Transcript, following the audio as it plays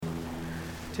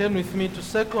Turn with me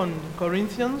to 2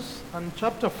 Corinthians and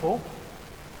chapter 4.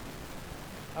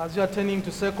 As you are turning to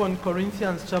 2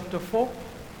 Corinthians chapter 4,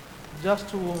 just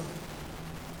to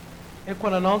echo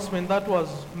an announcement that was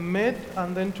made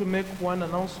and then to make one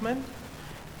announcement.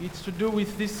 It's to do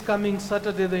with this coming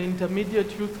Saturday, the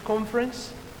Intermediate Youth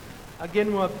Conference.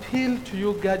 Again, we appeal to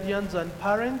you guardians and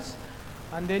parents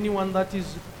and anyone that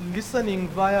is listening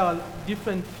via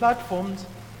different platforms.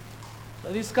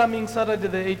 This coming Saturday,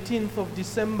 the 18th of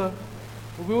December,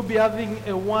 we will be having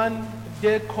a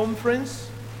one-day conference,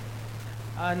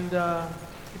 and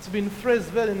it's been phrased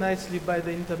very nicely by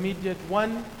the intermediate: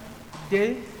 1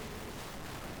 day,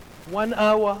 1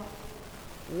 hour,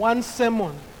 1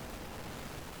 sermon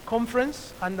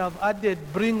conference, and I've added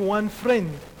bring one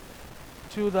friend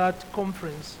to that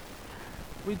conference.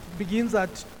 It begins at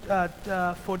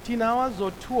 14 hours or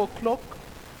 2 o'clock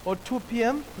or 2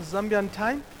 p.m. Zambian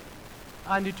time,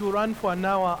 and it will run for an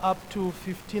hour up to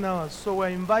 15 hours. So we're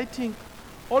inviting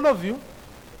all of you,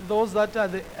 those that are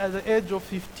at the age of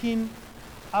 15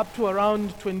 up to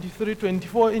around 23,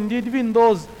 24, indeed even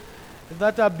those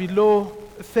that are below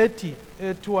 30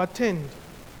 to attend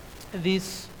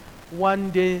this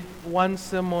 1 day, 1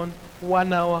 sermon,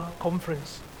 1 hour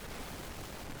conference.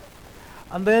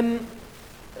 And then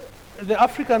the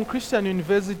African Christian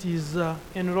University is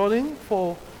enrolling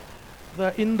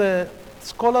in the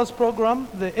scholars program,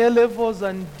 the A-levels,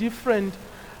 and different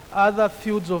other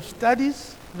fields of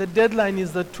studies. The deadline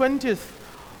is the 20th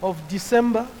of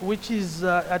December, which is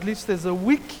at least there's a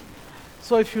week.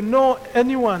 So if you know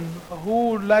anyone who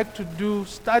would like to do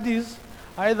studies,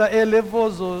 either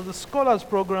A-levels or the scholars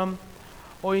program,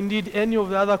 or indeed any of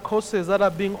the other courses that are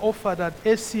being offered at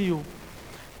SCU,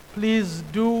 please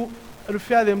do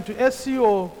refer them to SCU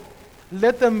or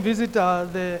let them visit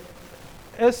the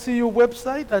SCU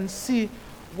website and see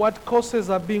what courses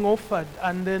are being offered,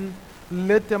 and then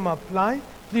let them apply.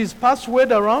 Please pass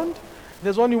word around.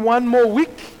 There's only one more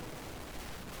week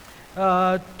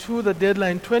to the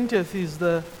deadline. 20th is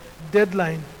the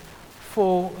deadline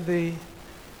for the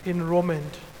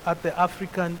enrollment at the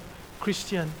African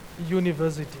Christian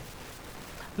University.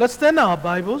 Let's turn our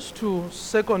Bibles to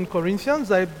 2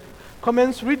 Corinthians. I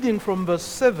commence reading from verse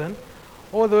 7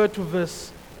 all the way to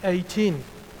verse 18.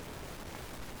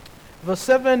 Verse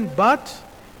 7, but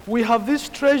we have this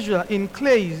treasure in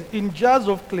jars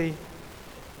of clay,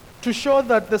 to show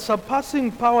that the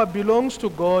surpassing power belongs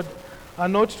to God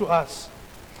and not to us.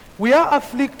 We are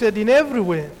afflicted in every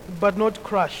way, but not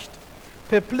crushed,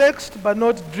 perplexed, but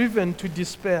not driven to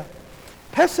despair,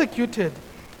 persecuted,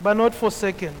 but not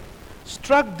forsaken,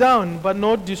 struck down, but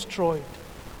not destroyed,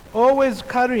 always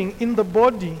carrying in the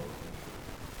body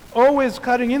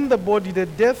the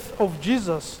death of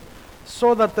Jesus,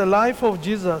 so that the life of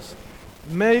Jesus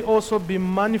may also be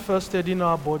manifested in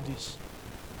our bodies.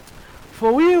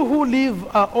 For we who live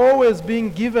are always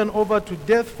being given over to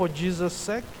death for Jesus'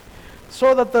 sake,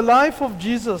 so that the life of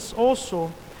Jesus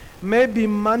also may be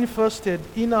manifested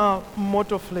in our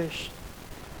mortal flesh.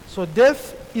 So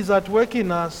death is at work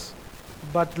in us,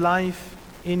 but life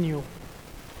in you.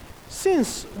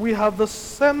 Since we have the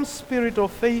same spirit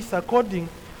of faith according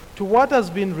to what has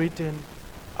been written,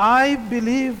 I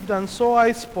believed and so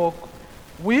I spoke.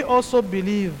 We also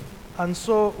believe and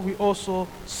so we also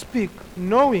speak,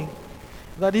 knowing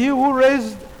that he who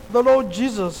raised the Lord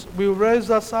Jesus will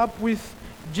raise us up with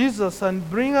Jesus and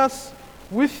bring us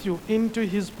with you into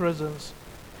his presence.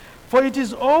 For it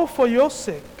is all for your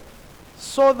sake,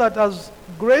 so that as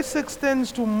grace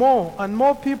extends to more and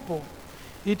more people,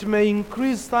 it may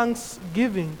increase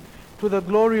thanksgiving to the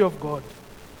glory of God.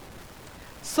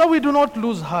 So we do not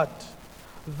lose heart.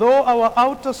 Though our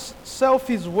outer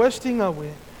self is wasting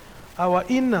away, our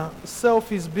inner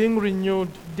self is being renewed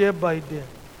day by day.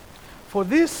 For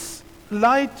this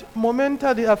light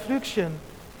momentary affliction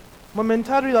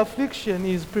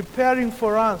is preparing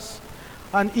for us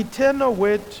an eternal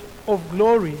weight of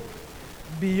glory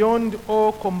beyond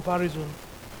all comparison.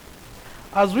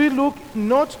 As we look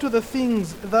not to the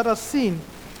things that are seen,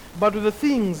 but to the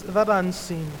things that are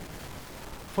unseen.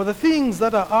 For the things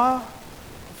that are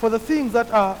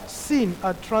seen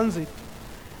are transit,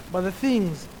 but the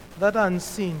things that are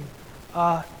unseen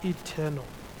are eternal.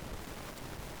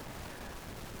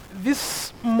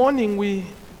 This morning we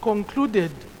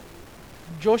concluded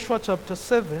Joshua chapter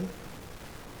 7,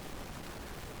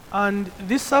 and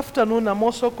this afternoon I'm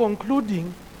also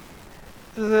concluding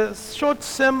the short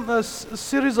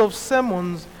series of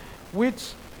sermons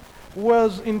which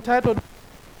was entitled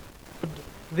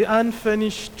The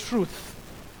Unfinished Truth.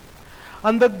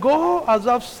 And the goal, as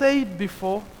I've said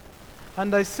before,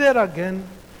 and I say it again,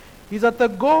 is that the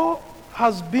goal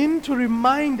has been to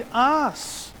remind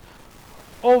us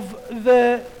of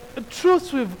the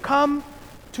truths we've come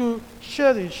to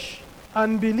cherish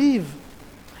and believe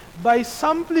by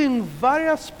sampling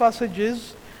various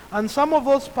passages, and some of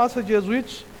those passages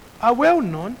which are well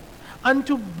known, and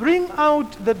to bring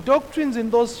out the doctrines in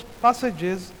those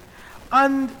passages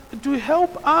and to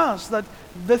help us that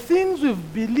the things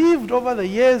we've believed over the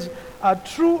years are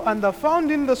true and are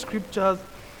found in the scriptures,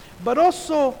 but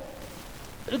also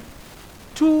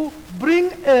to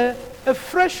bring a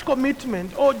fresh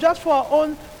commitment, or just for our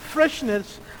own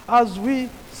freshness as we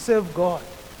serve God.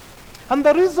 And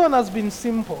the reason has been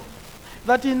simple,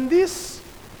 that in this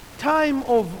time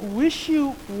of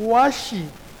wishy-washy,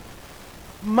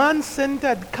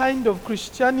 man-centered kind of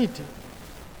Christianity,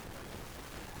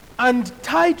 and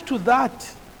tied to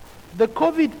that, the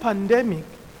COVID pandemic,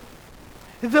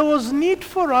 there was need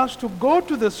for us to go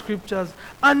to the scriptures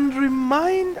and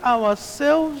remind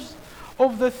ourselves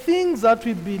of the things that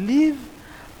we believe,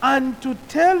 and to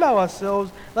tell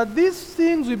ourselves that these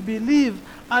things we believe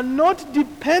are not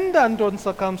dependent on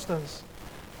circumstance,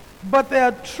 but they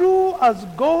are true as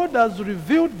God has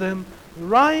revealed them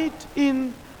right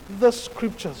in the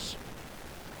scriptures.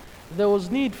 There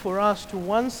was need for us to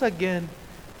once again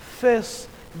face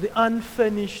the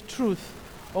unfinished truth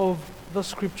of the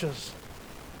scriptures.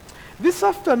 This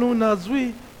afternoon, as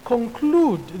we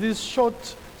conclude this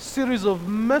short series of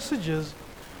messages,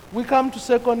 we come to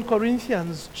 2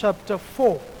 Corinthians chapter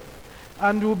 4,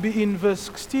 and we'll be in verse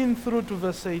 16 through to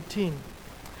verse 18.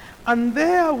 And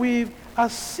there we are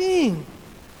seeing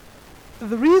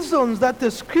the reasons that the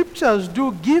scriptures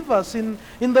do give us in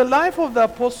the life of the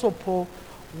Apostle Paul,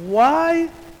 why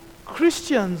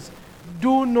Christians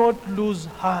do not lose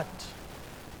heart.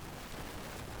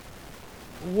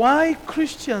 Why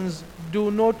Christians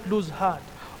do not lose heart.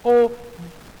 Or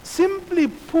simply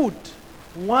put,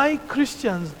 why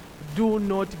Christians do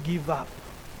not give up.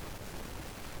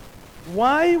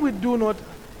 Why we do not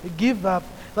give up.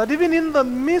 That even in the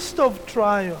midst of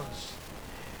trials,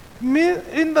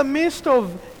 in the midst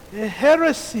of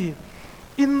heresy,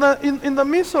 in the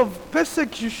midst of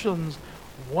persecutions,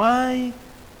 why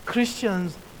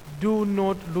Christians do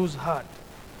not lose heart.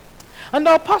 And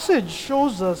our passage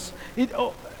shows us,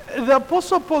 the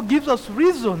Apostle Paul gives us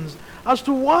reasons as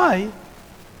to why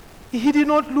he did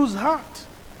not lose heart.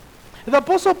 The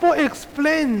Apostle Paul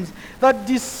explains that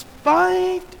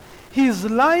despite his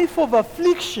life of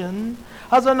affliction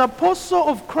as an apostle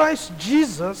of Christ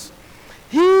Jesus,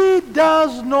 he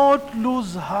does not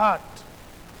lose heart.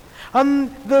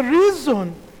 And the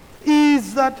reason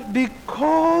is that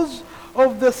because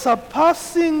of the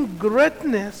surpassing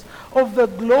greatness of the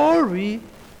glory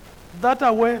that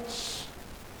awaits.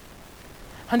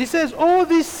 And he says all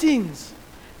these things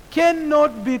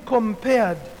cannot be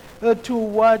compared to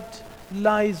what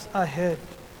lies ahead.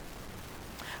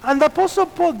 And the Apostle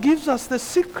Paul gives us the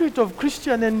secret of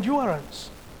Christian endurance.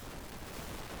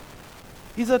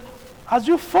 Is that as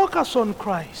you focus on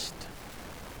Christ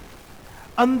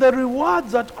and the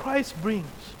rewards that Christ brings,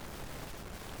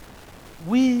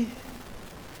 we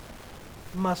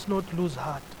must not lose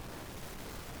heart.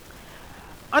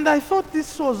 And I thought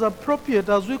this was appropriate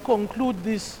as we conclude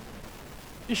this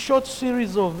short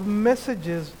series of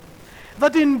messages,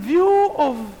 that in view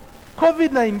of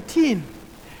COVID-19,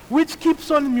 which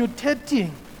keeps on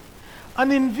mutating,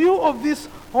 and in view of this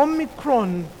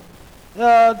Omicron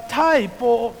type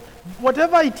or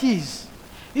whatever it is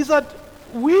that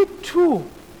we too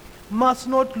must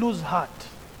not lose heart.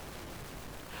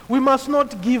 We must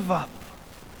not give up.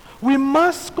 We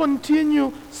must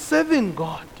continue serving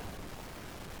God,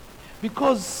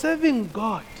 because serving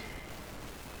God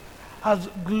has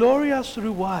glorious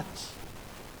rewards,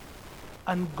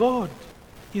 and God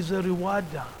is a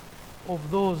rewarder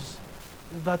of those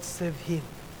that serve Him.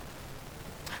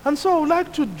 And so I would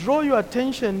like to draw your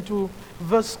attention to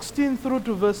verse 16 through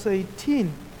to verse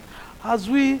 18 as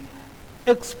we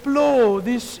explore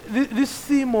this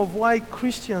theme of why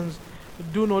Christians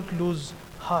do not lose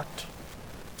heart.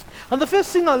 And the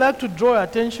first thing I'd like to draw your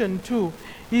attention to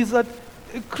is that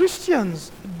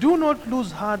Christians do not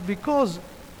lose heart because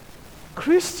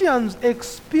Christians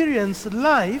experience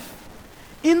life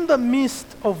in the midst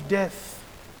of death.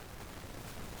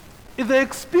 They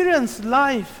experience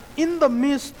life in the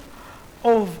midst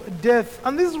of death.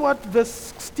 And this is what verse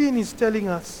 16 is telling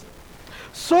us.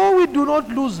 So we do not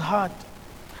lose heart.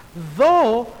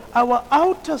 Though our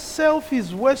outer self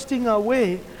is wasting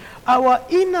away, our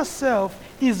inner self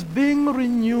is being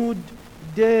renewed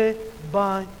day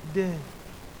by day.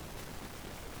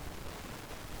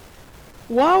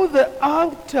 While the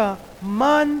outer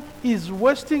man is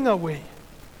wasting away,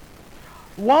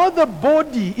 while the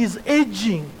body is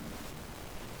aging,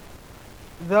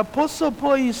 the Apostle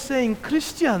Paul is saying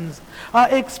Christians are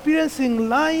experiencing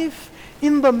life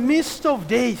in the midst of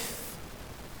death.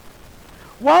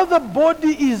 While the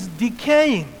body is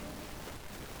decaying,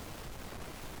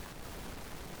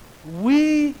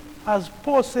 we, as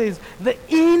Paul says, the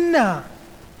inner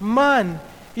man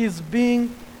is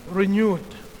being renewed.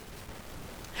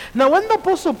 Now, when the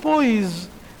Apostle Paul is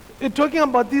talking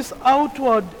about this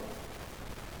outward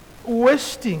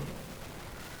wasting,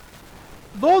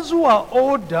 those who are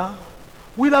older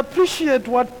will appreciate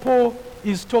what Paul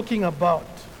is talking about.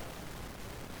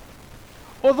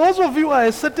 Or those of you who are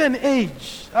a certain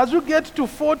age, as you get to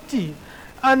 40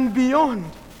 and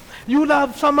beyond, you'll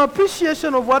have some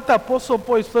appreciation of what the Apostle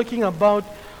Paul is talking about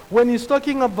when he's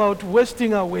talking about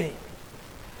wasting away.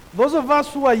 Those of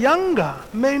us who are younger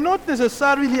may not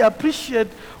necessarily appreciate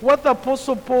what the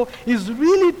Apostle Paul is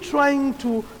really trying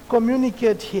to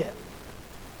communicate here.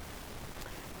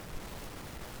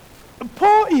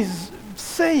 Paul is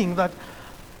saying that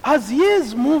as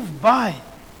years move by,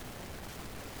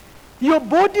 your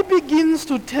body begins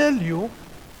to tell you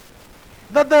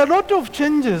that there are a lot of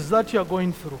changes that you're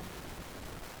going through.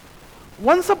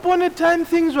 Once upon a time,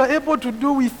 things were able to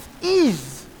do with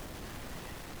ease.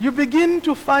 You begin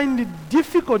to find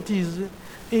difficulties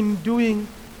in doing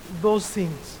those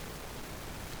things.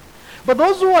 But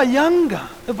those who are younger,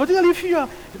 particularly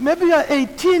if maybe you are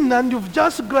 18 and you've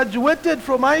just graduated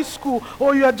from high school,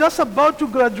 or you are just about to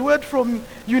graduate from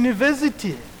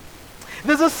university,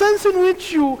 there's a sense in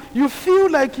which you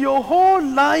feel like your whole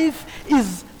life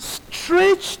is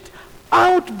stretched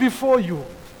out before you.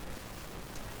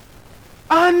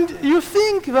 And you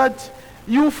think that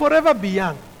you'll forever be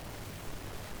young.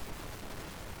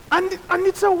 And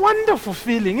it's a wonderful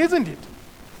feeling, isn't it?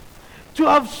 To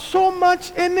have so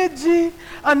much energy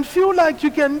and feel like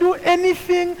you can do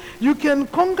anything, you can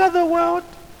conquer the world.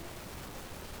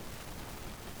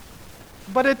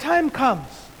 But a time comes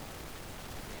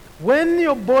when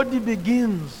your body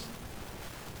begins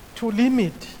to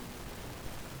limit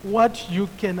what you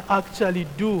can actually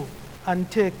do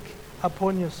and take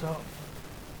upon yourself.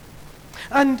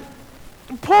 And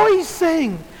Paul is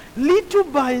saying, little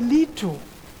by little,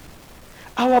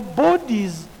 our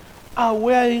bodies are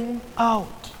wearing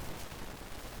out.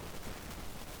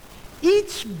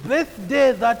 Each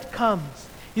birthday that comes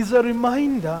is a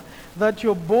reminder that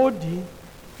your body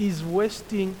is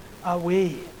wasting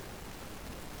away.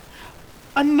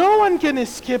 And no one can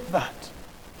escape that.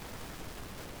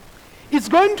 It's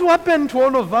going to happen to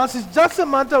all of us. It's just a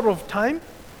matter of time.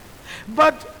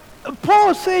 But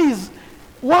Paul says,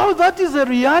 wow, that is a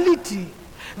reality.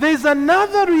 There is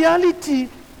another reality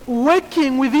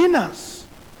working within us.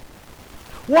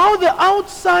 While the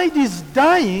outside is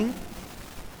dying,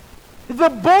 the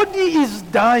body is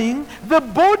dying, the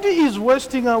body is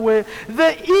wasting away.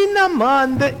 The inner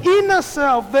man, the inner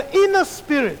self, the inner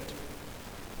spirit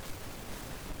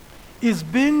is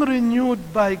being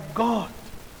renewed by God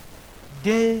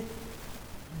day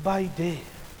by day.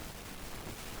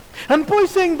 And Paul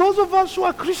is saying, those of us who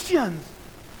are Christians,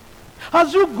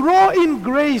 as you grow in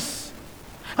grace,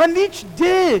 and each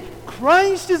day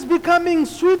Christ is becoming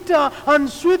sweeter and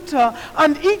sweeter,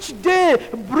 and each day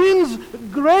brings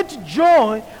great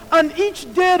joy, and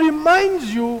each day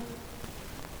reminds you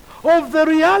of the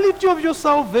reality of your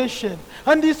salvation.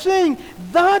 And he's saying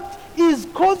that is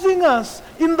causing us,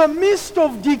 in the midst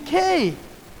of decay,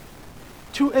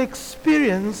 to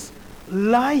experience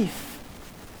life.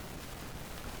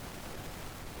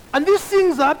 And these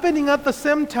things are happening at the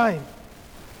same time.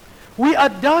 We are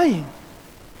dying.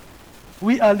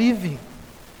 We are living.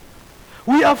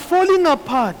 We are falling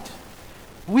apart.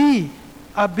 We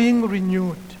are being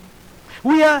renewed.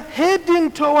 We are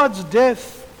heading towards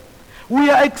death. We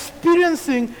are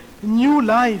experiencing new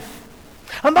life.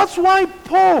 And that's why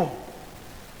Paul,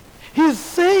 he's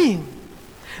saying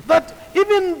that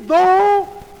even though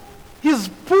he's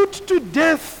put to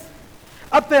death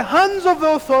at the hands of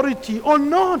the authority or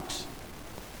not,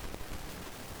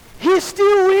 he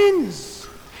still wins.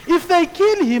 If they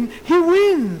kill him, he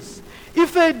wins.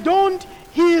 If they don't,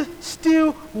 he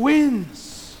still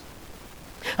wins.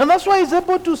 And that's why he's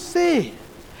able to say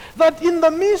that in the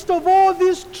midst of all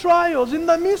these trials, in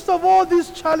the midst of all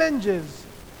these challenges,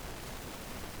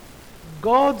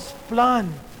 God's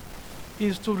plan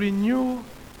is to renew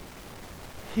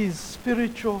his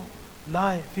spiritual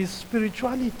life, his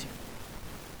spirituality.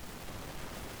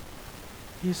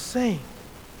 He's saying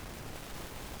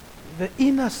the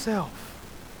inner self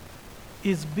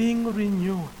is being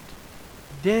renewed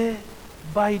day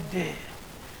by day.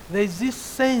 There's this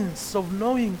sense of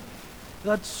knowing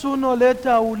that sooner or later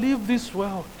I will leave this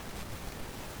world,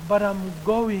 but I'm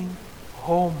going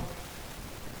home.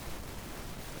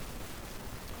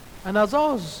 And as I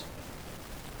was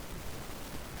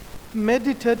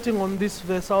meditating on this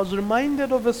verse, I was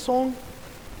reminded of a song.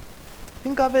 I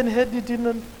think I haven't heard it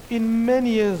in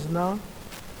many years now.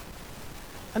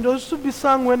 And it used to be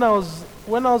sung when I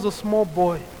was a small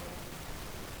boy,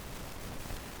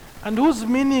 and whose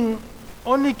meaning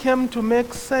only came to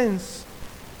make sense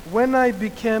when I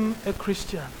became a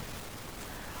Christian.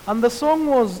 And the song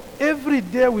was, "Every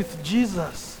day with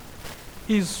Jesus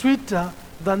is sweeter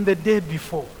than the day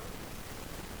before."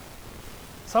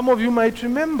 Some of you might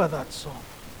remember that song.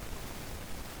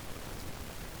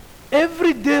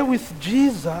 Every day with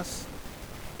Jesus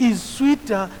is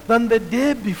sweeter than the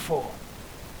day before.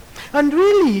 And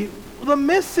really, the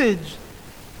message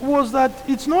was that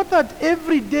it's not that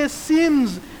every day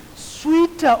seems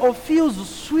sweeter or feels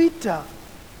sweeter,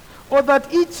 or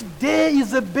that each day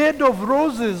is a bed of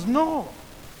roses. No.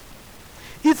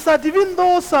 It's that even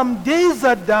though some days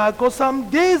are dark or some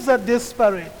days are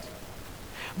desperate,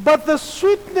 but the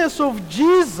sweetness of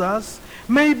Jesus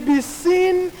may be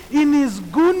seen in his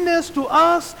goodness to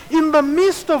us in the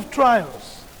midst of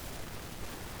trials.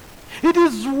 It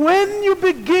is when you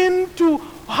begin to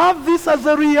have this as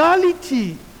a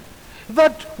reality,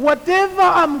 that whatever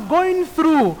I'm going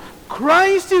through,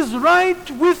 Christ is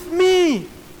right with me.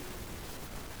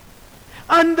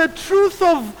 And the truth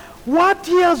of what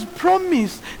he has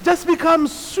promised just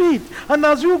becomes sweet. And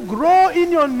as you grow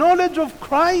in your knowledge of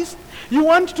Christ, you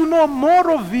want to know more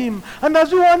of him. And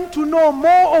as you want to know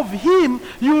more of him,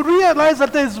 you realize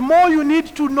that there's more you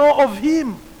need to know of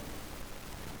him.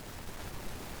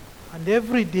 And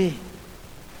every day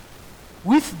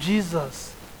with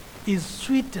Jesus is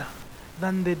sweeter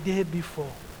than the day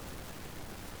before.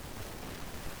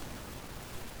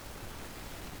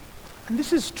 And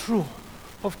this is true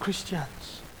of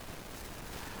Christians.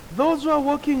 Those who are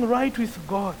walking right with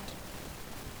God,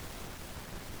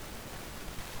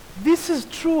 this is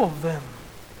true of them.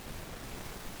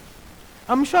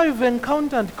 I'm sure you've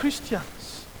encountered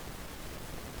Christians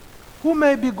who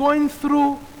may be going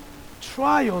through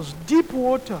trials, deep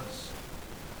waters,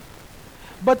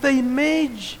 but they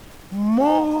emerge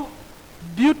more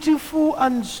beautiful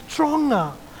and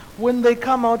stronger when they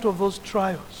come out of those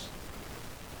trials.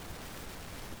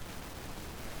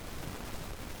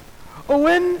 Or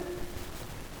when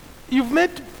you've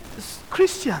met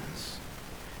Christians,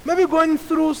 maybe going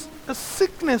through a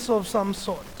sickness of some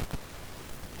sort,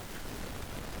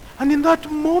 and in that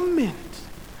moment,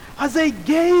 as they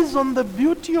gaze on the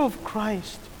beauty of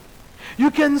Christ,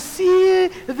 you can see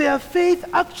their faith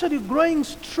actually growing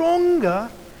stronger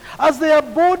as their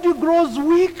body grows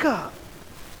weaker.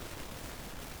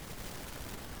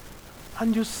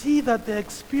 And you see that they're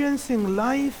experiencing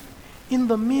life in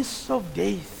the midst of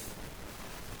death.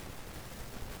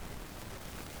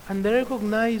 And they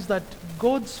recognize that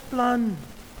God's plan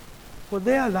for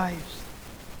their lives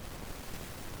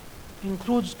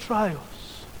includes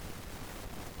trials.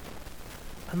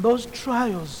 And those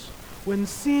trials, when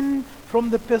seen from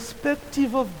the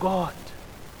perspective of God,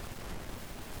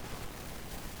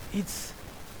 it's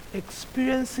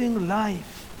experiencing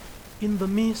life in the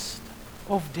midst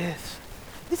of death.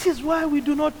 This is why we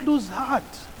do not lose heart.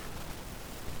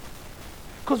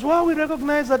 Because while we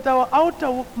recognize that our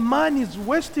outer man is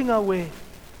wasting away,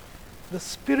 the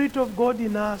Spirit of God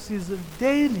in us is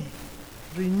daily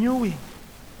renewing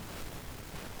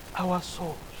our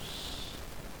souls.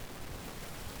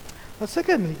 But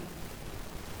secondly,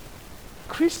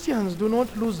 Christians do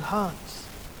not lose heart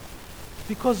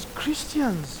because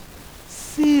Christians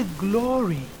see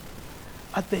glory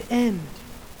at the end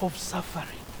of suffering.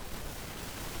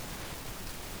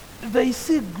 They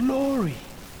see glory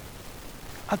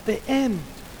at the end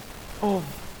of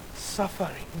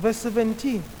suffering. Verse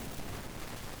 17.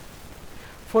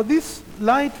 For this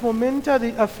light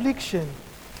momentary affliction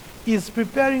is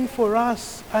preparing for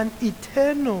us an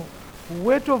eternal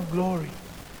weight of glory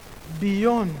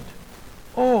beyond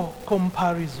all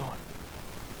comparison.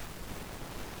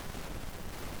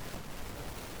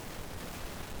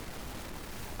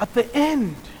 At the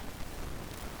end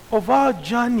of our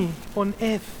journey on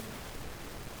earth,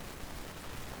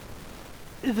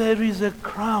 there is a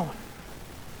crown,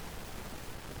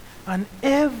 an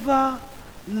everlasting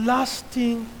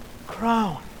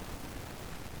crown.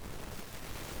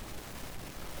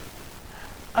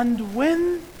 And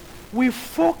when we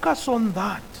focus on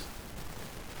that,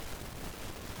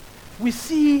 we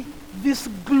see this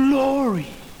glory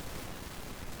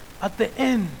at the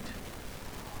end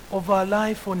of our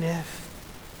life on earth.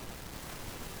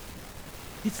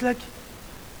 It's like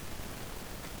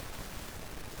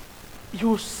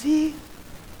you see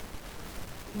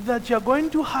that you're going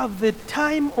to have the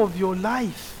time of your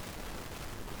life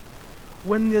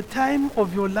when the time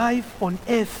of your life on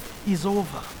earth is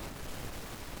over.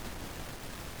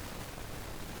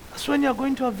 That's when you're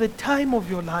going to have the time of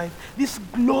your life, this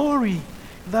glory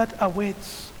that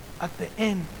awaits at the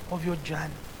end of your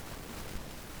journey.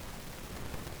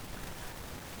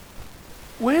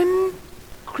 When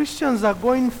Christians are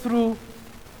going through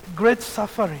great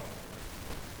suffering,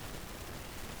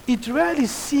 it rarely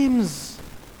seems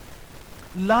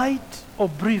light or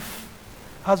brief,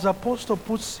 as Apostle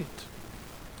puts it.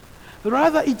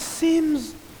 Rather, it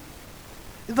seems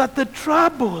that the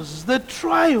troubles, the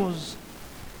trials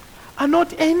are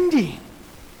not ending.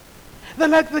 They're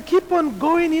like they keep on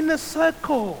going in a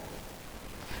circle.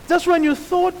 Just when you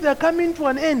thought they're coming to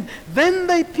an end, then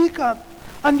they pick up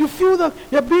and you feel that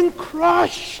you're being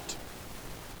crushed.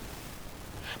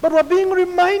 But we're being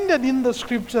reminded in the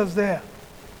scriptures there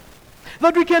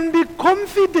that we can be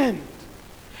confident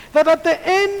that at the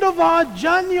end of our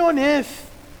journey on earth,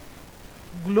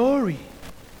 glory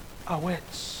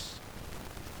awaits.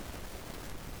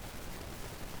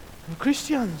 And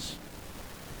Christians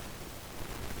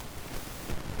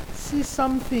see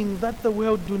something that the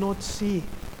world do not see.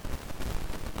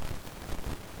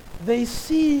 They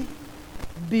see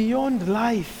beyond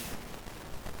life,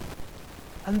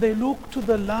 and they look to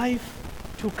the life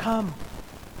to come.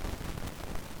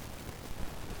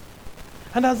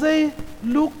 And as they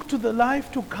look to the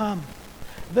life to come,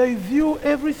 they view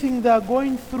everything they are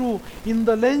going through in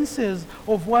the lenses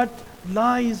of what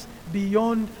lies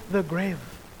beyond the grave.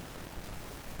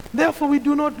 Therefore, we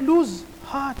do not lose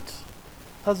heart,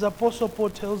 as Apostle Paul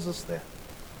tells us there.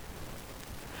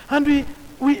 And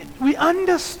we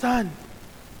understand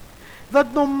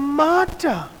that no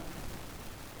matter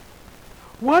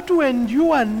what we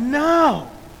endure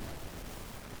now,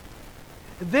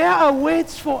 there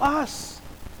awaits for us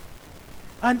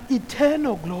an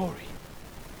eternal glory.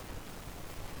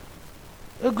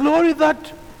 A glory that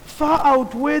far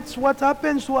outweighs what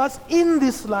happens to us in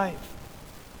this life.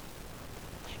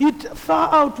 It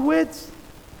far outweighs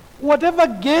whatever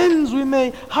gains we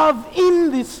may have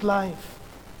in this life.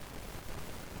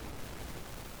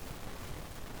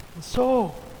 And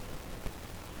so,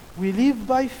 we live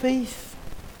by faith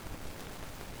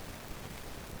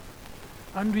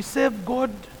and we serve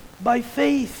God by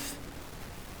faith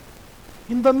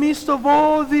in the midst of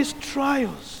all these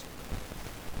trials.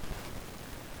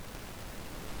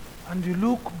 And we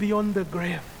look beyond the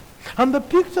grave. And the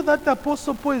picture that the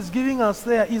Apostle Paul is giving us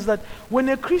there is that when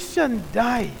a Christian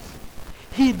dies,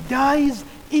 he dies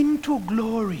into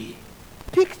glory.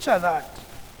 Picture that.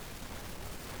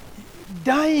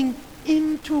 Dying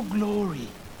into glory.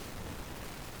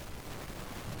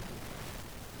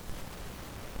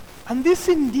 And this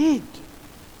indeed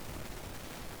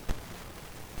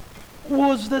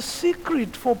was the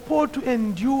secret for Paul to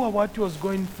endure what he was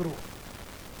going through.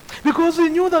 Because he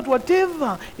knew that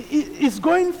whatever he is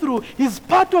going through is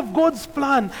part of God's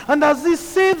plan. And as he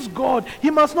saves God, he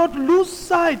must not lose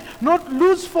sight, not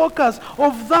lose focus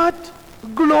of that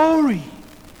glory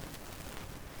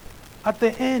at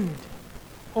the end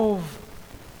of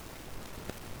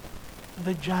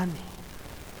the journey.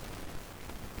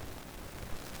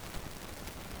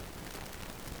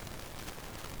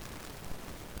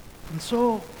 And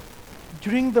so,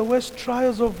 during the worst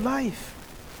trials of life,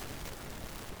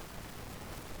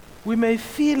 we may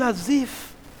feel as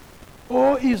if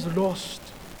all is lost.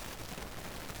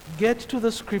 Get to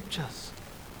the scriptures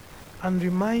and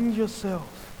remind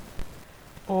yourself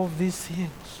of these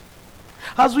things.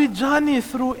 As we journey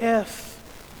through earth,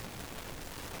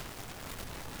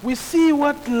 we see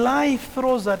what life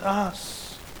throws at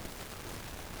us.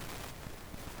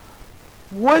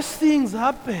 Worse things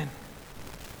happen.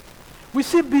 We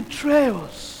see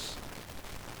betrayals,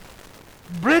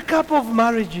 breakup of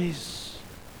marriages,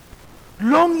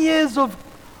 long years of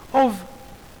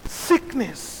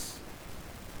sickness,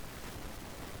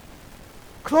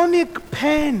 chronic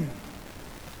pain,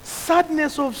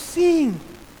 sadness of seeing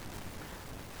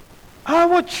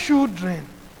our children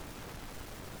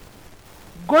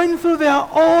going through their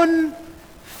own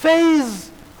phase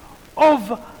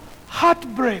of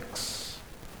heartbreaks,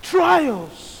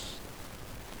 trials.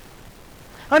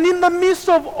 And in the midst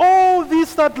of all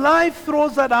this that life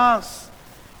throws at us,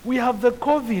 we have the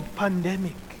COVID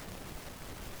pandemic.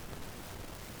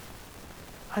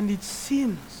 And it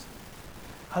seems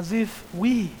as if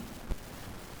we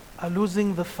are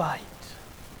losing the fight.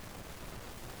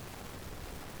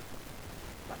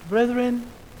 But brethren,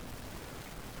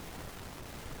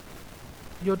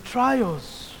 your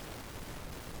trials,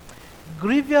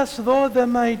 grievous though they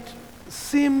might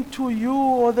seem to you,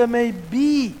 or they may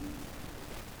be,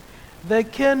 they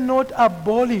cannot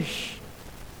abolish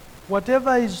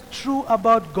whatever is true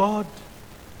about God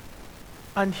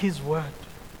and His Word.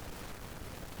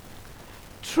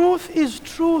 Truth is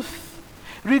truth,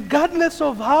 regardless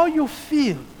of how you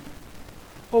feel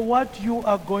or what you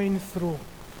are going through.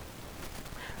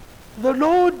 The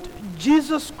Lord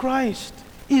Jesus Christ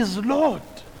is Lord,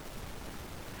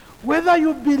 whether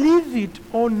you believe it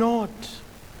or not.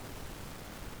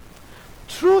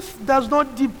 Truth does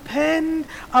not depend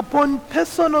upon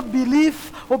personal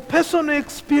belief or personal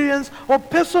experience or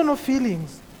personal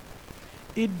feelings.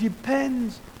 It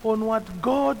depends on what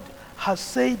God has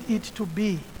said it to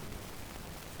be.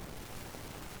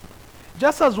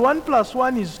 Just as 1 +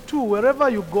 1 is 2 wherever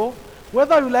you go,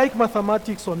 whether you like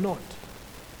mathematics or not.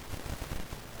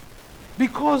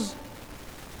 Because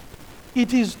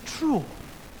it is true.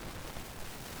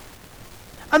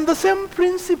 And the same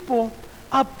principle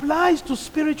applies to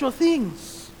spiritual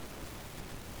things.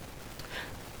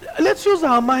 Let's use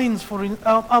our minds for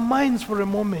a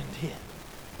moment here.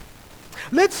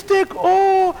 Let's take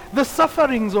all the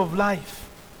sufferings of life,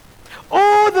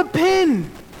 all the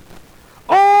pain,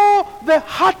 all the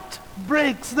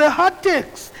heartbreaks, the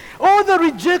heartaches, all the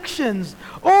rejections,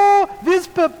 all these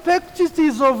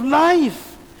perplexities of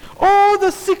life, all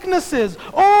the sicknesses,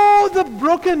 all the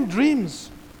broken dreams.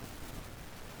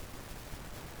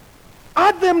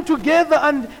 Add them together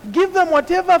and give them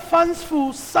whatever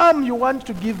fanciful sum you want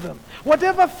to give them,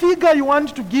 whatever figure you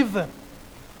want to give them.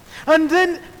 And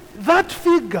then that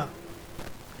figure,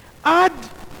 add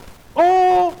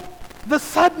all the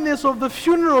sadness of the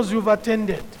funerals you've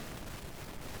attended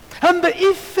and the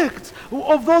effect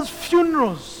of those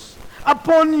funerals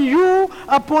upon you,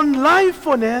 upon life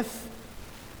on earth.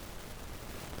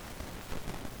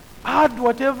 Add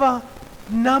whatever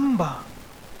number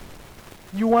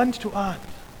you want to add.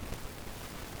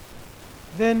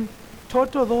 Then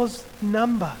total those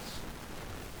numbers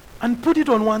and put it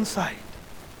on one side.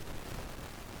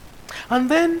 And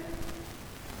then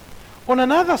on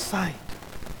another side,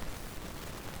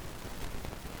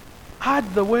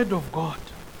 add the Word of God,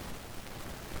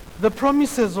 the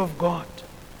promises of God,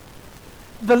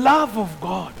 the love of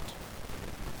God,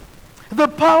 the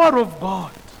power of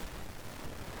God,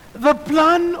 the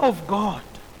plan of God,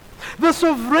 the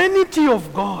sovereignty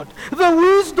of God, the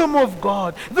wisdom of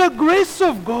God, the grace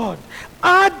of God.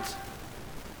 Add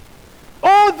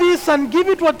all this and give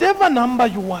it whatever number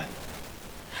you want.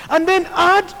 And then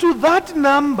add to that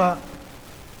number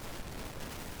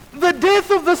the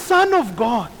death of the Son of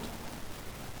God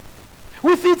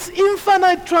with its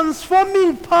infinite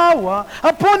transforming power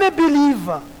upon a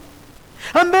believer.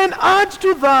 And then add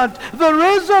to that the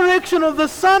resurrection of the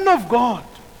Son of God.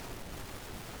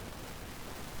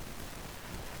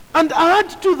 And add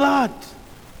to that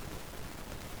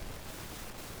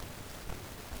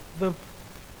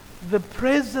the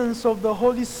presence of the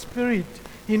Holy Spirit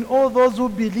in all those who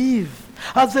believe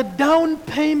as a down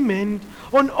payment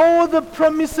on all the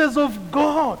promises of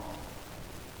God,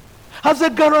 as a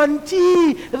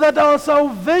guarantee that our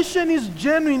salvation is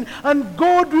genuine and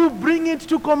God will bring it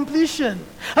to completion.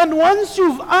 And once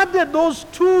you've added those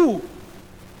two,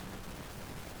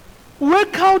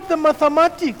 work out the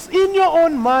mathematics in your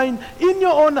own mind, in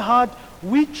your own heart,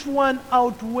 which one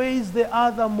outweighs the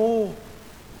other more.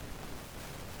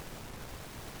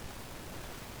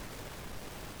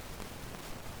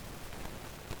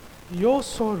 Your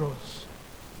sorrows,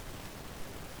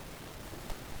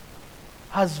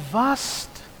 as vast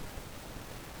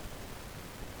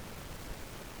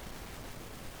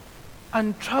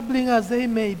and troubling as they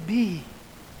may be,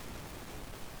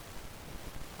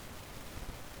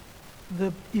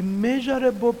 the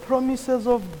immeasurable promises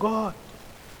of God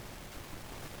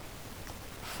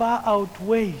far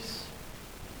outweighs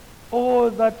all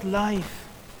that life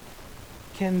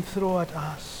can throw at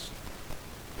us.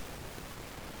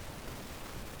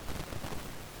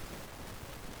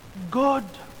 God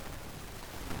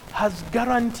has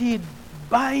guaranteed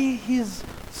by His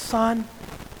Son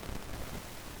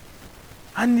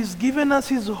and He's given us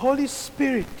His Holy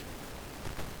Spirit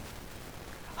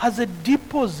as a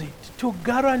deposit to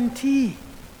guarantee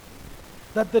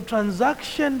that the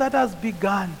transaction that has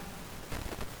begun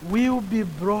will be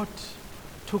brought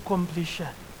to completion.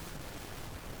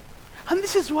 And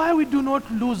this is why we do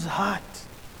not lose heart.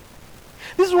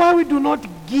 This is why we do not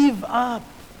give up.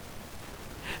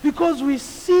 Because we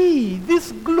see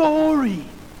this glory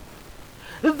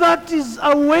that is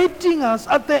awaiting us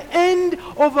at the end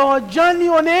of our journey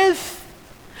on earth.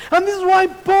 And this is why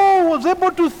Paul was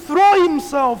able to throw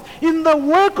himself in the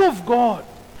work of God.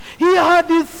 He had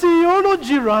his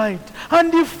theology right,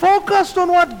 And he focused on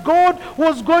what God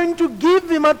was going to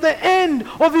give him at the end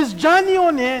of his journey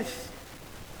on earth.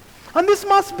 And this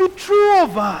must be true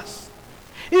of us.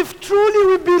 If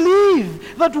truly we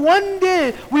believe that one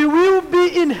day we will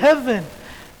be in heaven,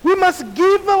 we must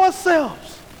give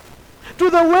ourselves to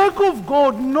the work of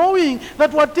God, knowing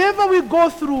that whatever we go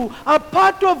through are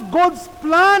part of God's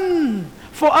plan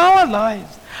for our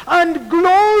lives. And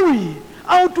glory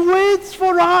outweighs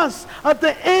for us at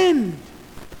the end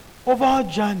of our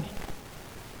journey.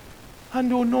 And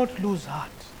we will not lose heart.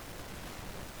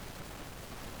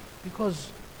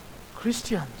 Because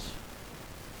Christians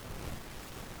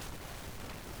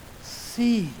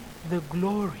see the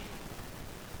glory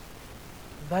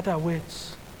that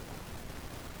awaits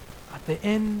at the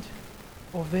end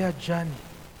of their journey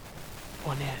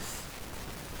on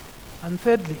earth. And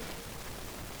thirdly,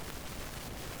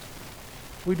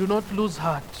 we do not lose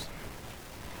heart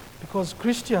because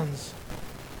Christians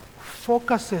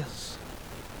focuses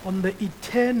on the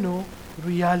eternal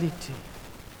reality.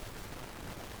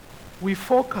 We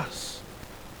focus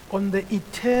on the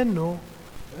eternal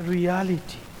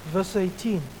reality. Verse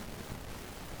 18.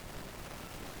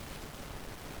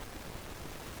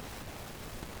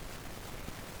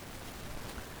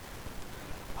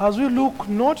 As we look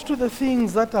not to the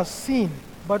things that are seen,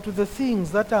 but to the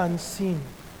things that are unseen.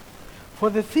 For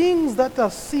the things that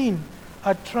are seen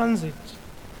are transit,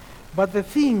 but the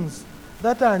things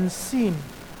that are unseen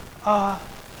are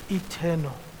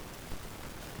eternal.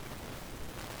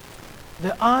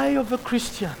 The eye of a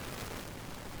Christian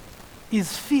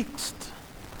is fixed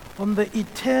on the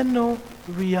eternal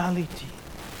reality.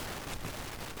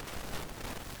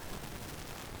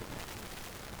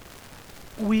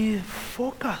 We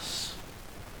focus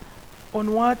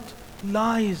on what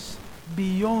lies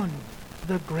beyond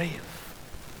the grave.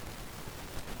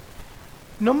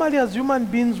 Normally as human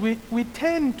beings, we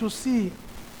tend to see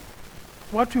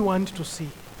what we want to see.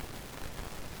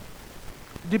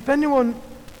 Depending on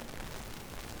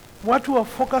what we are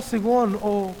focusing on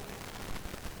or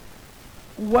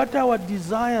what our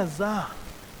desires are.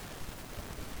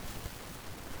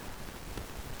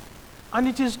 And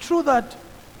it is true that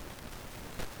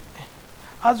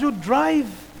as you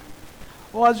drive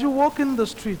or as you walk in the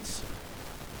streets,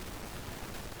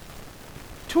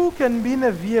 two can be in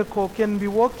a vehicle, can be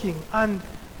walking, and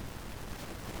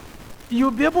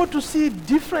you'll be able to see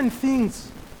different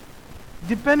things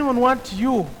depending on what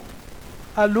you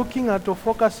are looking at or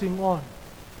focusing on.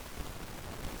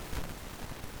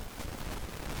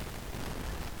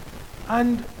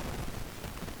 And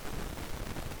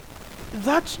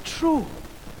that's true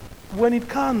when it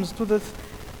comes to the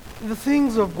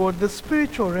things of God, the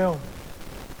spiritual realm.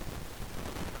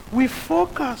 We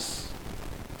focus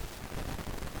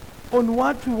on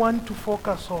what we want to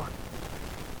focus on.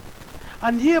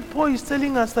 And here Paul is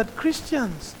telling us that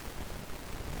Christians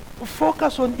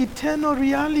focus on eternal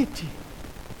reality.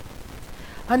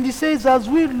 And he says, as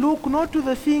we look not to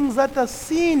the things that are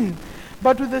seen,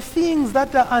 but to the things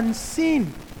that are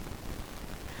unseen.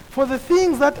 For the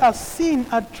things that are seen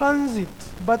are transit,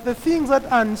 but the things that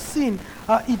are unseen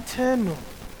are eternal.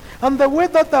 And the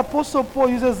word that the Apostle Paul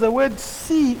uses, the word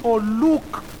see or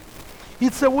look,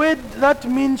 it's a word that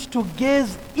means to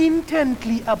gaze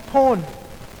intently upon.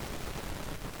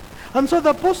 And so the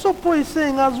Apostle Paul is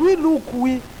saying, as we look,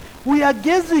 we are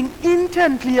gazing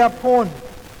intently upon.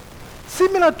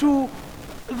 Similar to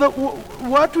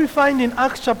what we find in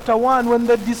Acts chapter 1, when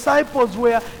the disciples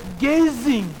were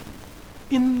gazing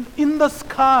in the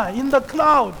sky, in the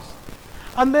clouds.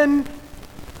 And then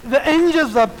the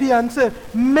angels appear and say,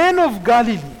 men of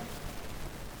Galilee,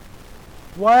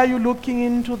 why are you looking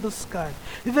into the sky?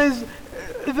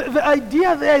 The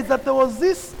idea there is that there was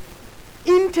this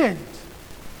intent,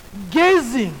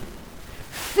 gazing,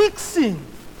 fixing,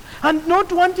 and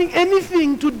not wanting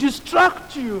anything to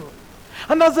distract you.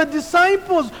 And as the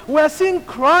disciples were seeing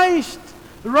Christ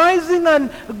rising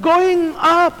and going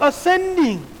up,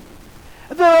 ascending,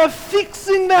 they were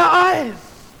fixing their eyes.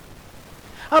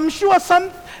 I'm sure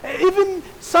even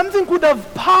something could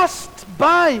have passed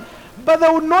by, but they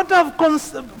would not have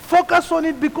focused on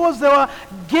it because they were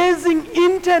gazing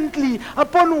intently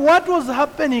upon what was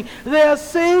happening. Their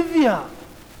Savior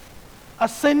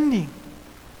ascending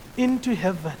into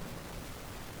heaven.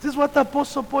 This is what the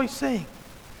Apostle Paul is saying.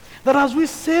 That as we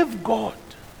serve God,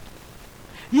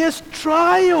 yes,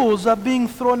 trials are being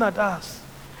thrown at us,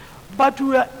 but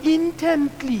we are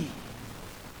intently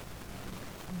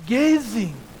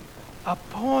gazing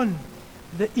upon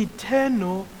the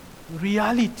eternal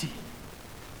reality.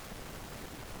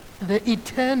 The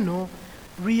eternal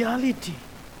reality.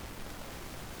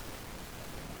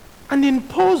 And in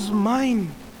Paul's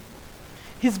mind,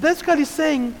 He's basically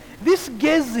saying this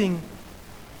gazing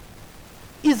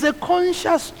is a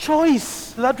conscious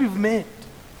choice that we've made.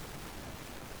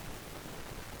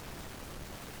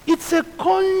 It's a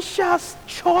conscious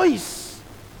choice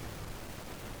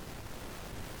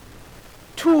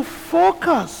to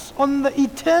focus on the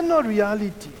eternal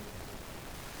reality.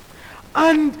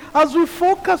 And as we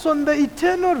focus on the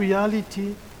eternal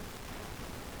reality,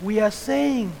 we are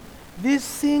saying these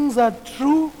things are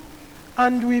true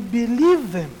and we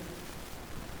believe them.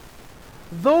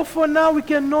 Though for now we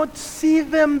cannot see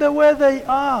them the way they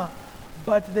are,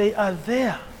 but they are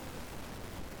there.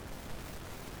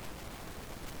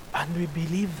 And we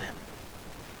believe them.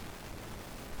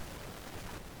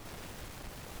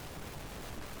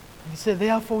 He said,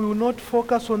 therefore we will not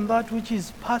focus on that which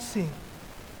is passing,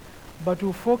 but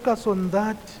we'll focus on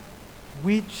that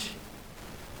which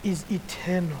is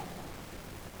eternal.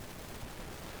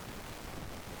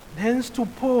 Hence to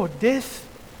Paul, death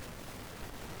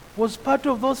was part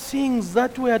of those things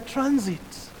that were transit.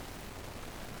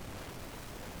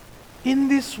 In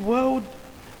this world,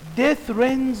 death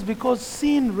reigns because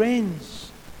sin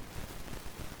reigns.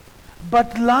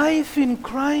 But life in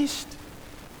Christ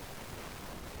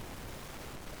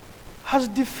has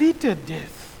defeated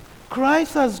death.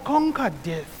 Christ has conquered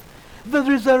death. The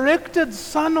resurrected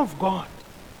Son of God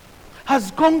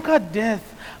has conquered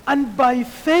death. And by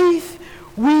faith,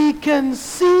 we can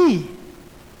see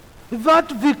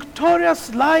that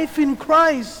victorious life in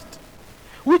Christ,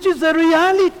 which is a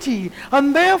reality.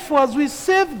 And therefore, as we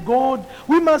serve God,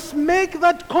 we must make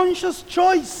that conscious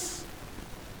choice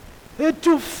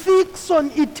to fix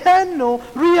on eternal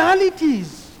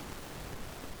realities.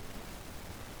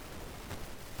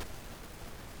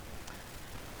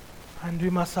 And we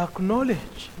must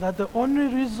acknowledge that the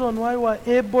only reason why we're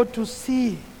able to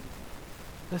see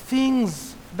the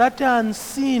things that are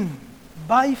unseen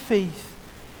by faith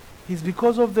is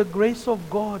because of the grace of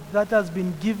God that has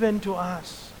been given to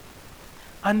us.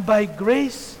 And by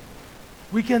grace,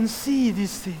 we can see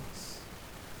these things.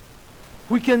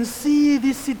 We can see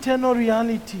this eternal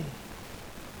reality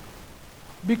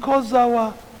because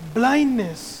our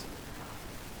blindness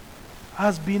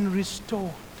has been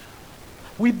restored.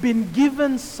 We've been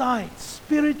given sight,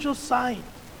 spiritual sight,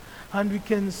 and we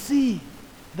can see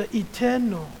the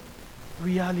eternal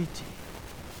reality.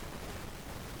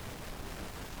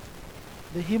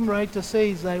 The hymn writer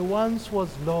says, I once was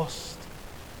lost.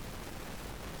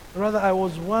 Rather, I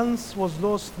was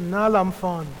lost, now I'm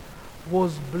found.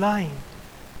 Was blind,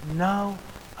 now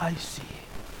I see.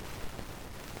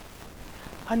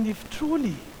 And if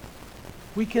truly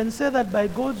we can say that by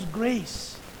God's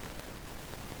grace,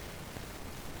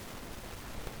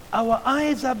 our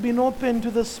eyes have been opened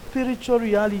to the spiritual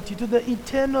reality, to the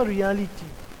eternal reality,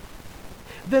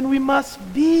 then we must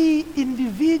be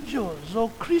individuals or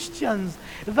Christians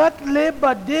that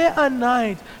labor day and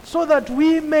night so that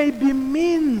we may be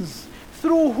means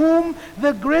through whom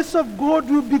the grace of God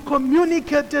will be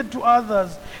communicated to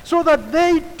others, so that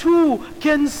they too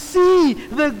can see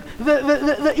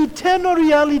the eternal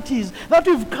realities that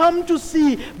we've come to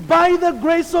see by the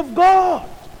grace of God.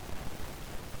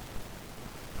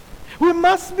 We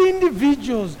must be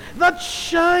individuals that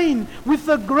shine with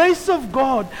the grace of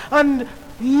God and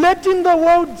letting the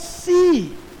world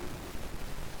see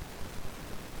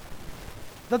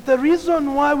that the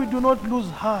reason why we do not lose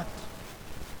heart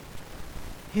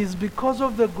is because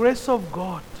of the grace of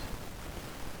God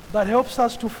that helps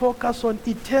us to focus on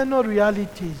eternal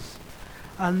realities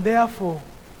and therefore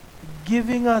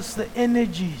giving us the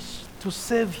energies to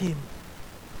serve Him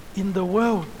in the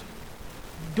world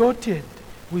dotted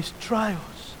with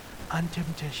trials and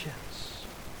temptations.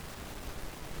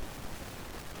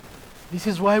 This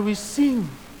is why we sing.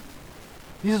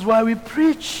 This is why we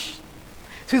preach.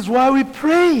 This is why we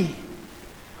pray.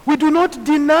 We do not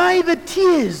deny the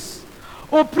tears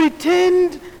or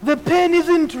pretend the pain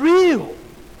isn't real.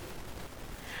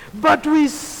 But we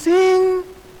sing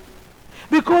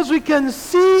because we can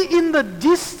see in the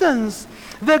distance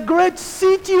the great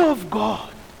city of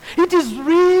God. It is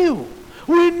real.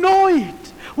 We know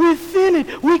it. We feel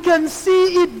it. We can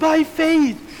see it by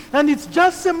faith. And it's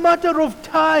just a matter of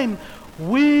time.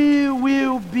 We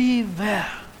will be there.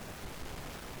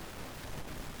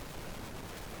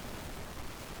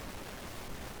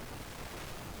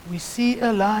 We see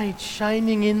a light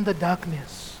shining in the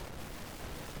darkness.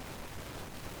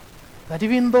 That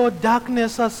even though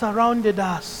darkness has surrounded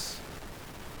us,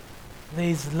 there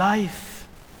is life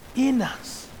in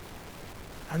us.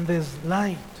 And there's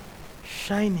light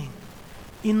shining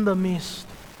in the midst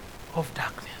of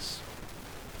darkness.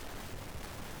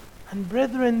 And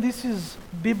brethren, this is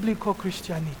biblical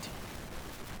Christianity.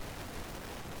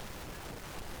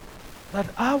 that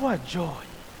our joy,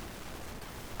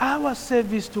 our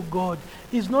service to God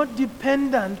is not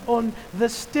dependent on the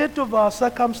state of our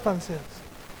circumstances,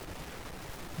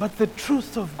 but the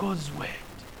truth of God's word.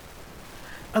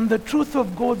 And the truth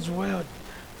of God's word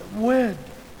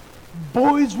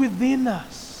boils within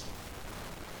us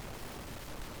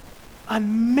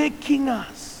and making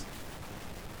us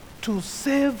to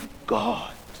serve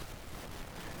God,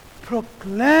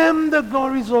 proclaim the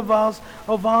glories of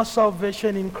our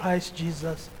salvation in Christ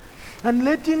Jesus, and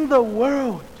letting the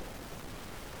world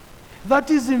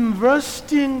that is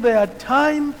investing their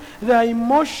time, their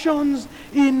emotions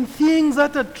in things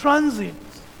that are transient,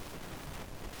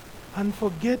 and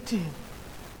forgetting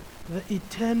the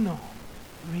eternal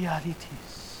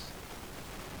realities.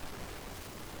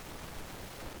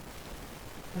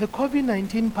 The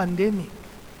COVID-19 pandemic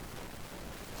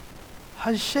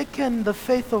has shaken the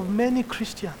faith of many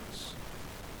Christians,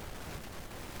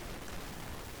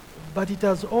 but it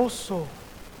has also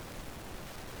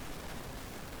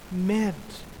made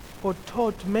or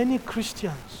taught many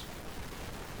Christians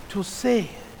to say,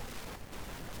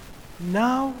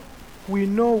 now we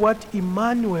know what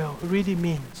Emmanuel really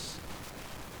means.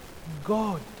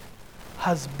 God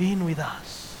has been with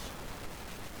us.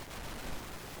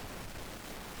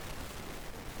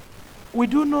 We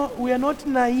are not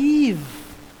naive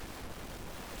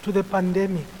to the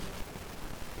pandemic,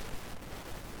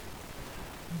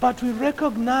 but we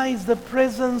recognize the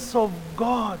presence of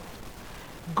God,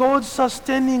 God's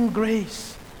sustaining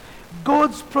grace,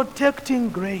 God's protecting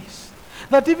grace,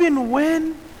 that even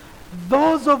when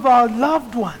those of our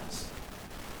loved ones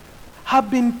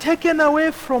have been taken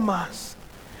away from us,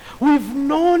 we've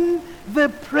known the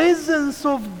presence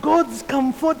of God's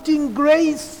comforting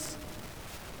grace.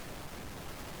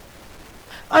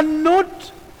 And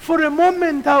not for a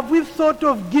moment have we thought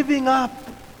of giving up,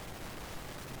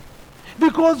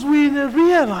 because we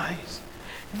realize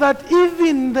that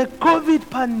even the COVID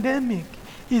pandemic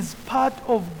is part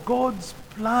of God's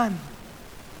plan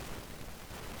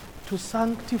to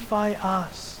sanctify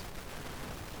us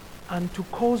and to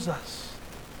cause us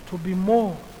to be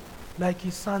more like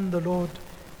His Son, the Lord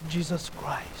Jesus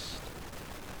Christ.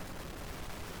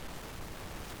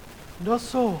 And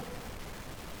also,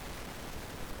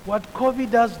 what COVID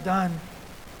has done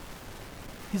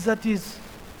is that it's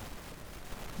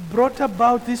brought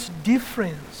about this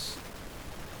difference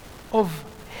of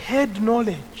head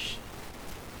knowledge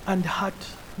and heart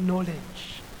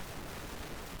knowledge.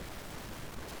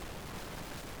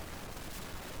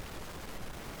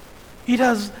 It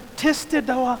has tested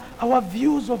our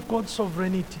views of God's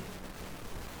sovereignty.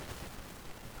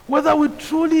 Whether we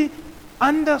truly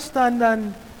understand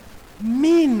and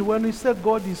mean when we say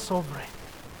God is sovereign.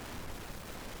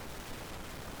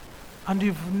 And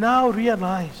we've now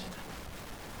realized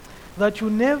that you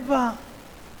never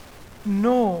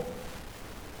know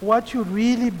what you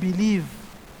really believe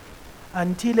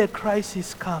until a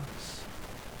crisis comes.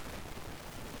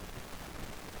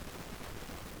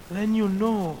 Then you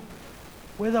know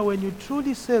whether when you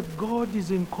truly say God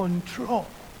is in control,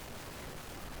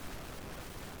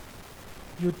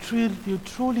 you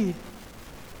truly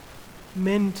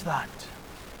meant that.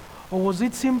 Or was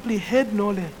it simply head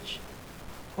knowledge?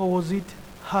 Or was it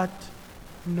heart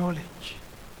knowledge?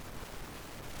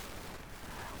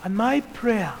 And my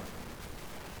prayer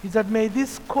is that may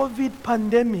this COVID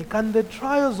pandemic and the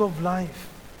trials of life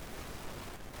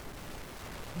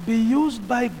be used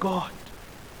by God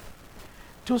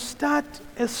to start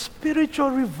a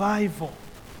spiritual revival,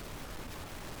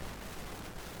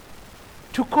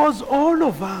 to cause all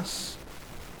of us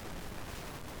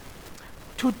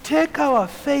to take our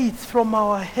faith from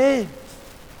our head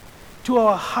to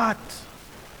our heart,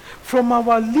 from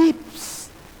our lips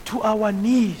to our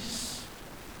knees.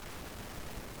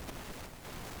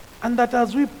 And that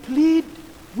as we plead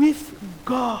with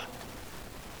God,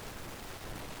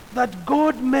 that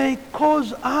God may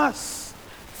cause us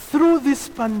through this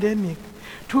pandemic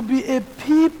to be a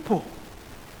people,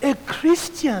 a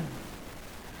Christian,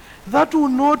 that will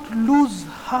not lose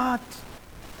heart,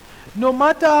 no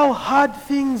matter how hard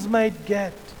things might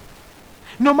get,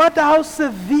 no matter how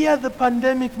severe the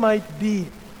pandemic might be,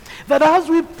 that as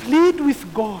we plead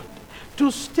with God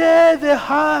to stay the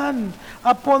hand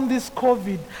upon this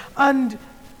COVID and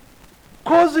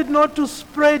cause it not to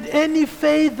spread any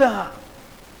further,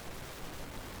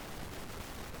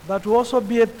 that will also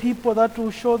be a people that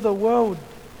will show the world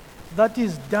that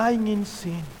is dying in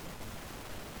sin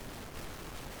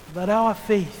that our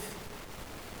faith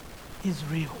is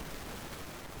real.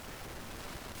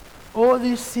 All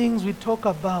these things we talk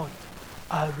about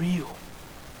are real.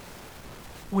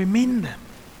 We mean them.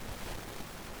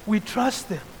 We trust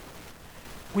them.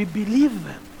 We believe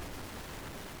them.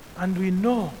 And we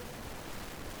know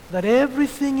that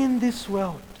everything in this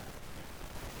world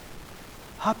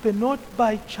happened not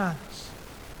by chance,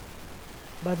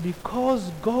 but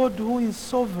because God, who is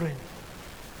sovereign,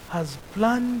 has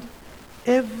planned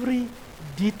every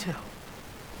detail.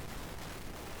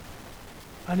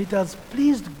 And it has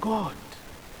pleased God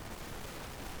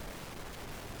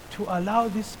to allow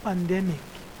this pandemic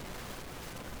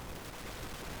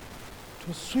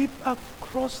to sweep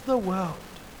across the world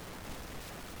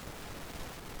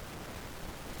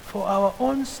for our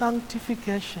own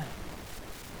sanctification,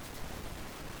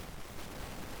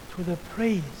 to the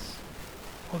praise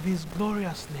of His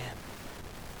glorious name.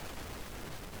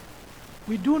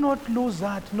 We do not lose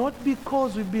that, not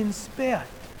because we've been spared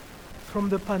from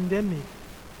the pandemic,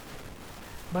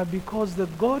 but because the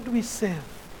God we serve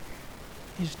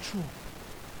is true,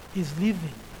 is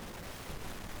living.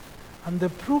 And the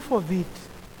proof of it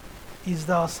is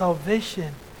our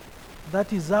salvation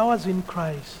that is ours in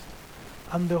Christ,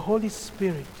 and the Holy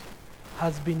Spirit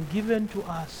has been given to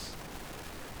us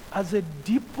as a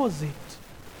deposit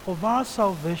of our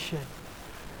salvation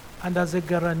and as a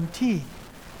guarantee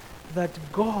that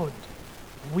God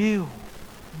will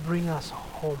bring us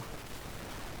home.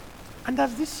 And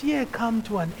as this year come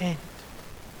to an end,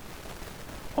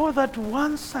 oh, that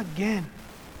once again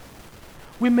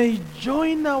we may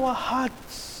join our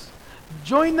hearts,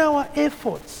 join our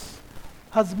efforts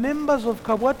as members of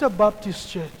Kabwata Baptist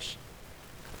Church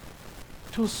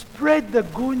to spread the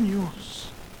good news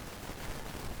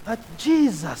that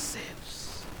Jesus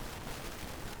saves.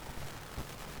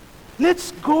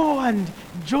 Let's go and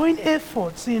join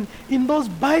efforts in those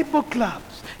Bible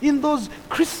clubs, in those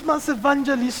Christmas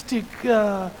evangelistic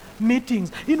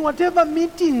meetings, in whatever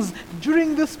meetings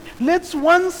during this. Let's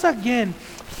once again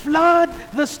flood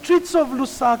the streets of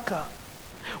Lusaka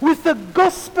with the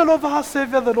gospel of our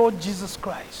Savior, the Lord Jesus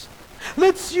Christ.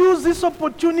 Let's use this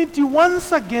opportunity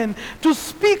once again to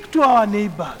speak to our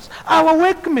neighbors, our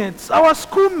workmates, our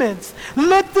schoolmates.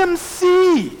 Let them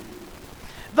see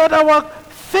that our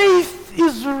faith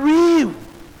is real.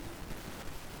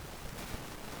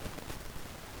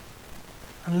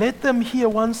 And let them hear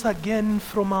once again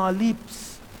from our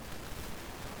lips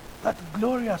that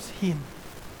glorious hymn,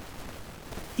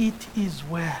 "It is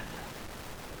well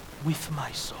with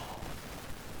my soul."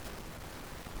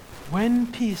 When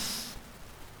peace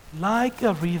like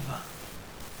a river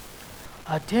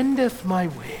attendeth my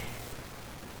way,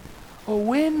 or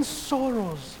when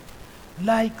sorrows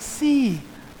like sea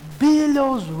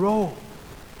billows roll,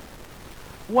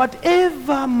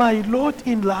 whatever my lot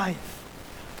in life,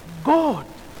 God,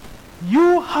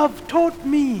 you have taught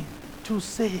me to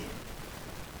say,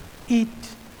 it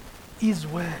is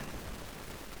well.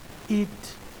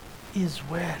 It is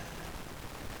well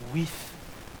with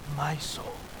my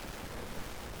soul.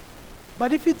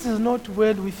 But if it is not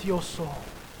well with your soul,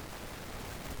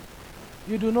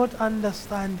 you do not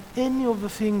understand any of the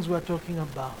things we're talking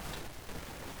about.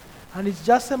 And it's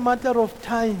just a matter of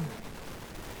time.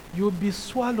 You'll be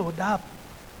swallowed up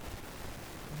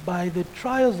by the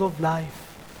trials of life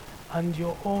and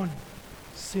your own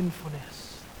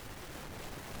sinfulness.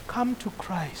 Come to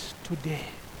Christ today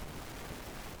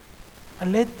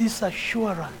and let this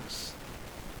assurance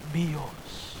be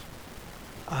yours.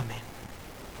 Amen.